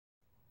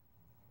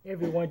Hey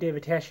everyone,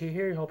 David Tasher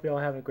here. Hope you all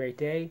having a great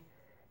day.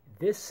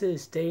 This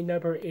is day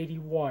number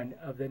 81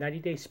 of the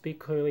 90-day Speak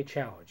Clearly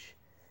challenge.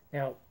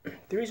 Now,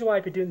 the reason why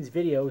I've been doing these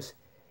videos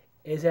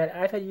is that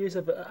I've had years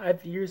of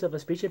a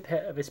speech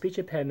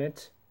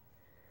impediment,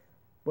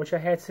 which I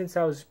had since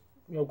I was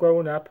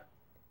growing up,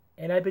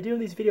 and I've been doing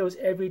these videos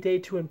every day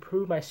to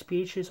improve my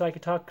speech so I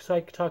can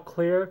talk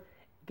clear,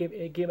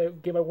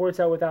 get my words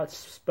out without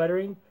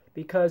sputtering.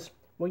 Because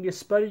when you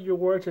sputter your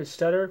words or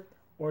stutter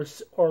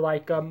or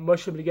like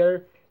mush them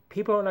together,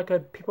 people are not gonna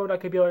be able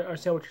to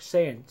understand what you're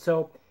saying.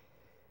 So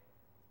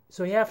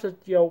you have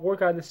to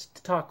work on this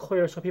to talk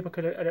clear so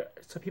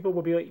people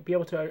will be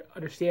able to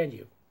understand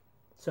you.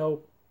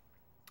 So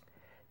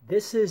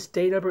this is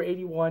day number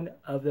 81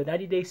 of the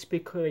 90-day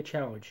Speak Clearly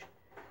challenge.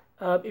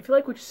 If you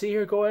like what you see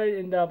here, go ahead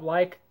and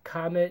like,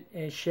 comment,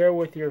 and share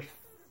with your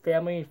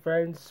family and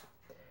friends.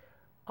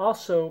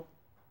 Also,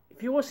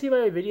 if you want to see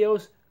my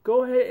videos,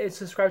 go ahead and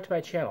subscribe to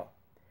my channel.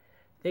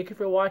 Thank you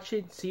for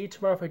watching. See you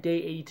tomorrow for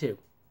day 82.